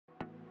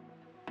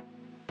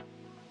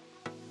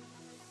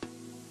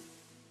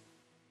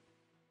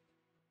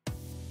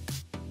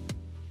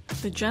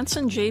The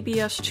Jensen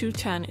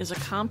JBS-210 is a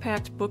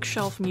compact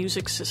bookshelf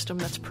music system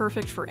that's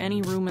perfect for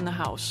any room in the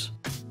house.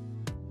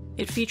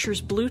 It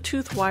features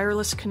Bluetooth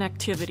wireless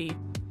connectivity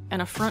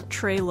and a front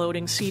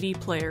tray-loading CD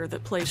player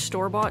that plays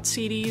store-bought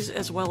CDs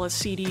as well as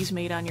CDs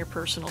made on your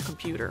personal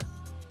computer.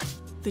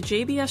 The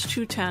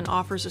JBS-210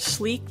 offers a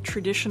sleek,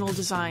 traditional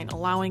design,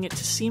 allowing it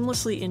to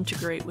seamlessly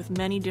integrate with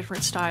many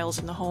different styles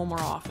in the home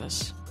or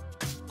office.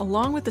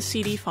 Along with the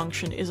CD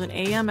function is an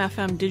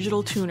AM/FM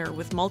digital tuner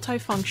with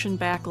multi-function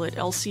backlit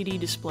LCD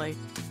display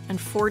and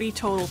 40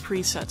 total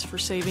presets for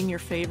saving your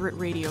favorite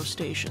radio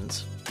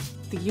stations.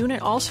 The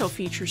unit also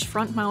features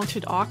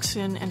front-mounted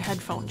Aux-in and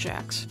headphone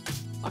jacks,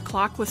 a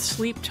clock with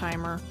sleep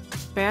timer,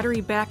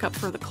 battery backup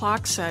for the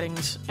clock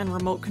settings, and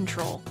remote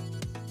control.